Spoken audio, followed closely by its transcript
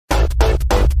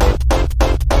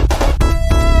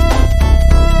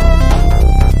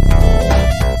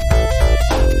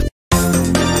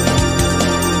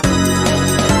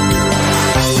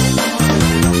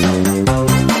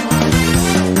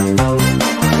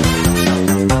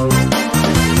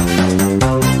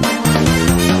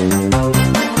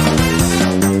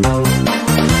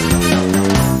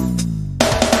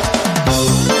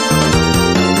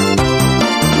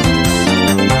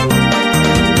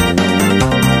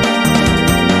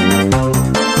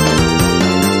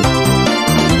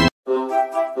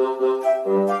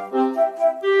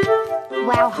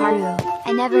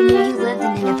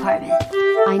apartment.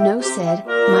 I know, Sid,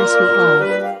 my sweet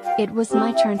love. It was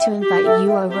my turn to invite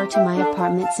you over to my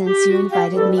apartment since you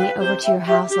invited me over to your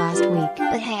house last week.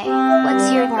 But hey,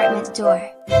 what's your apartment door?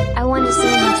 I want to see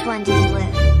in which one do you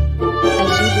live.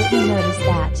 As you didn't notice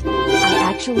that,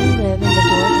 I actually live in the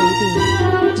door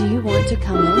 3B. Do you want to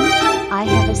come in? I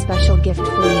have a special gift for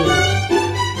you.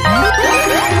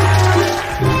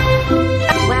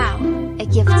 Wow, a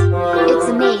gift. It's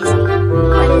amazing.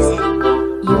 What is it?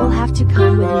 You'll have to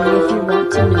come with me if you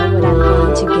want to know what I'm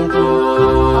going to give you.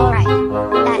 Alright,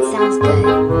 that sounds good.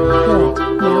 Good,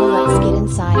 now let's get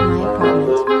inside my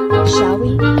apartment. Shall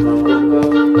we?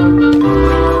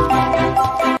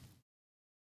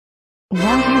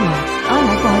 Wow hero, I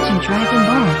like watching Dragon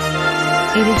Ball.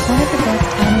 It is one of the best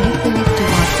anime series to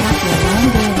watch after a long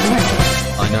day of work.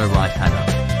 I know, right, Hannah?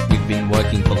 We've been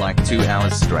working for like 2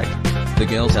 hours straight. The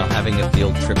girls are having a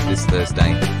field trip this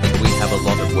Thursday, and we have a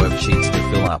lot of worksheets to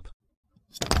fill up.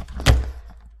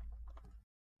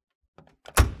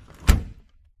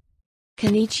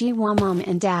 Konnichiwa, Mom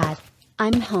and Dad.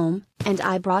 I'm home, and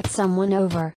I brought someone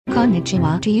over.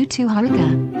 Konnichiwa to you too,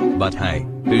 Haruka. But hey,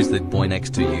 who's that boy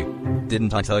next to you?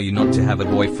 Didn't I tell you not to have a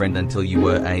boyfriend until you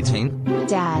were 18?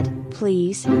 Dad,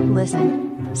 please,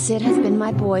 listen. Sid has been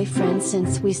my boyfriend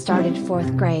since we started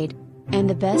 4th grade. And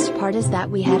the best part is that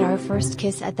we had our first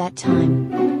kiss at that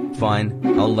time.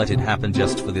 Fine, I'll let it happen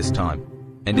just for this time.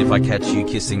 And if I catch you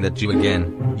kissing that Jew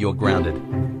again, you're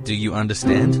grounded. Do you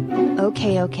understand?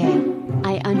 Okay,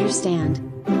 I understand.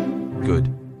 Good.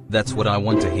 That's what I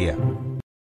want to hear.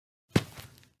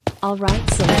 Alright,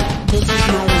 Sid, this is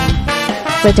my room.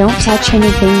 But don't touch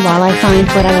anything while I find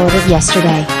what I ordered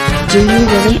yesterday. Do you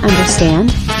really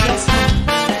understand? Yes, honey.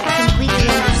 I completely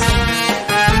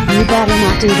understand. You better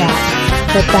not do that.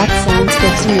 But that sounds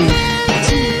good to me.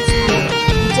 Jeez, honey.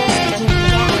 You just began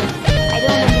again. I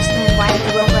don't understand why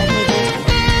you won't let me do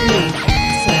it.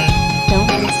 Sid, don't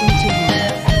listen to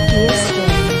him. He is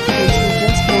strict, and he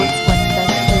just wants what's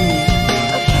best for me.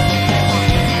 Okay.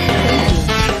 Thank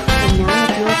you. And now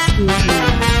if you'll excuse me,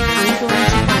 I'm going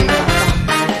to find that box.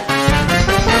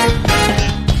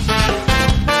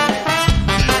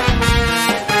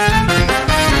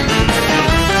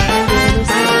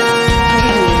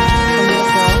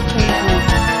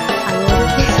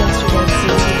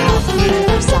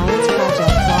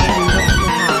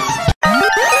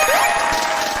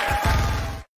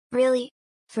 Really?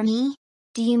 For me?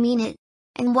 Do you mean it?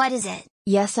 And what is it?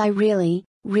 Yes, I really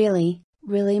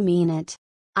mean it.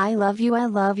 I love you, I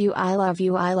love you, I love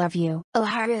you, I love you. Oh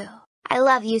Haru, I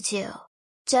love you too.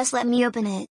 Just let me open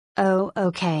it. Oh,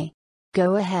 okay.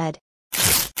 Go ahead.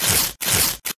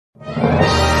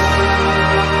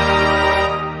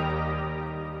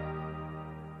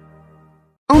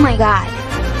 Oh my god.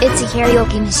 It's a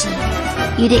karaoke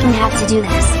machine. You didn't have to do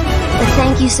this. But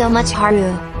thank you so much,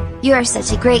 Haru. You are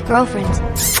such a great girlfriend.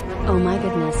 Oh my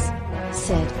goodness.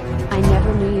 Sid, I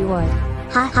never knew you would.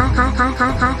 Ha ha ha ha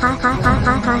ha ha ha ha ha ha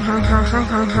ha ha ha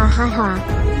ha ha ha ha.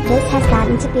 This has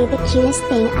gotten to be the cutest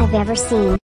thing I've ever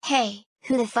seen. Hey,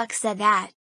 who the fuck said that?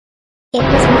 It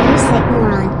was me, you sick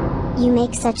moron. You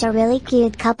make such a really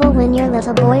cute couple when your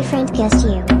little boyfriend kissed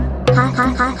you. Ha ha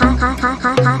ha ha ha ha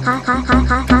ha ha ha ha ha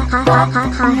ha ha ha ha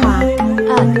ha ha.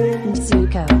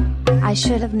 Natsuko. I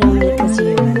should have known it was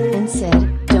you. And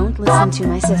Sid, don't listen to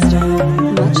my sister.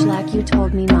 Much like you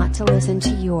told me not to listen to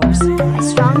yours. I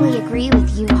strongly agree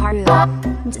with you, Haru.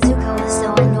 Natsuko is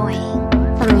so annoying.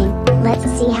 Fine, let's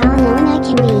see how annoying I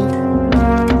can be.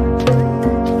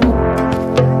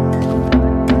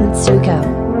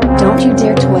 Natsuko, don't you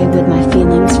dare toy with my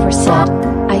feelings for Sid.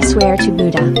 I swear to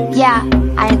Buddha. Yeah,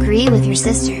 I agree with your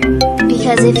sister.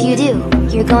 Because if you do,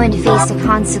 you're going to face the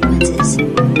consequences.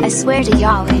 I swear to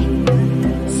Yahweh.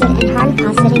 Sid and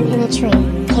Haruka sitting in a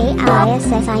tree.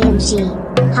 K-I-S-S-I-N-G.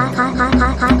 Ha ha ha ha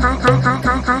ha ha ha ha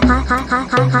ha ha ha ha ha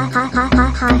ha ha ha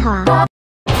ha ha.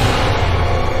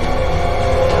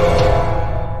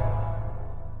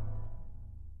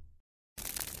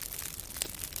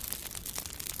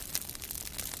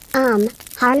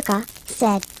 Haruka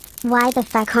said. Why the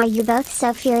fuck are you both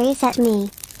so furious at me?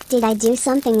 Did I do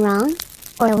something wrong?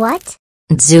 Or what?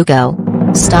 Natsuko,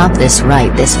 stop this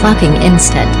right this fucking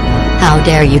instant. How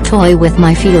dare you toy with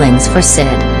my feelings for Sid?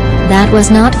 That was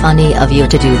not funny of you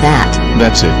to do that.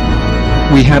 That's it.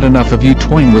 We had enough of you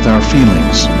toying with our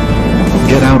feelings.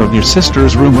 Get out of your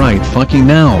sister's room right fucking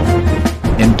now.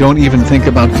 And don't even think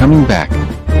about coming back.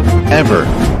 Ever.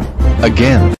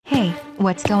 Again. Hey,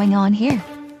 what's going on here?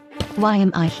 Why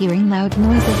am I hearing loud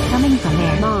noises coming from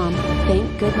there? Mom,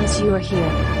 thank goodness you are here.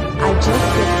 I just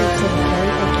gifted to the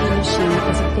karaoke machine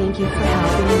as a thank you for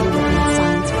helping me with my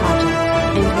science project.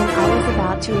 And when I was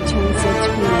about to return Sid's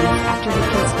feelings after he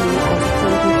kissed me as a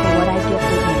thank you for what I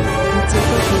gifted him,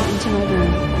 Natsuko came into my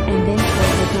room, and then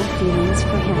toyed with my feelings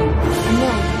for him. And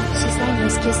then, she sang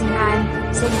his kissing rhyme,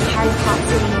 Sid and Haruka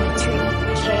sitting in a tree,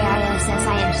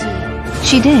 KISSING.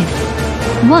 She did.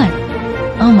 What?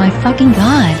 Oh my fucking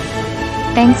god.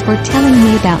 Thanks for telling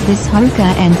me about this,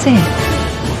 Haruka and Sid.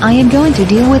 I am going to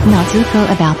deal with Natsuko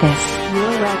about this.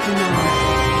 You're welcome,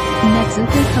 Mom.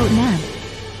 Natsuko Kotanabe.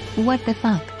 What the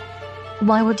fuck?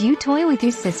 Why would you toy with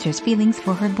your sister's feelings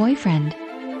for her boyfriend?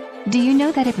 Do you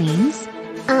know that it means?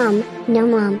 No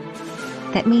Mom.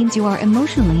 That means you are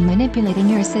emotionally manipulating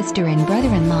your sister and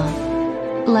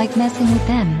brother-in-law. Like messing with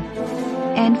them.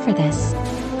 And for this,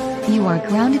 you are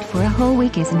grounded for a whole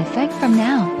week as an effect from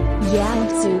now. Yeah,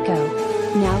 Natsuko.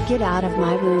 Now get out of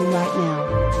my room right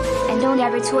now. And don't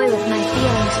ever toy with my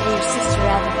feelings for your sister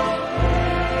ever.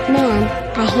 Man,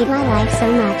 I hate my life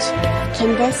so much.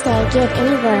 Can this day get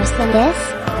any worse than this?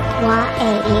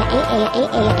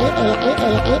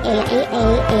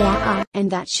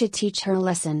 And that should teach her a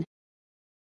lesson.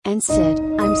 And Sid,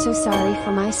 I'm so sorry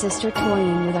for my sister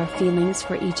toying with our feelings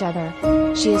for each other.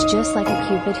 She is just like a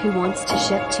cupid who wants to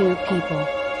ship two people.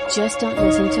 Just don't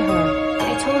listen to her.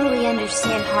 I totally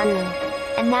understand, Haru.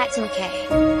 And that's okay.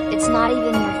 It's not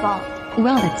even your fault.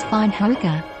 Well, that's fine,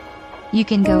 Haruka. You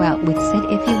can go out with Sid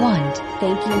if you want.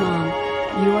 Thank you, Mom.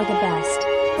 You are the best.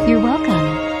 You're welcome.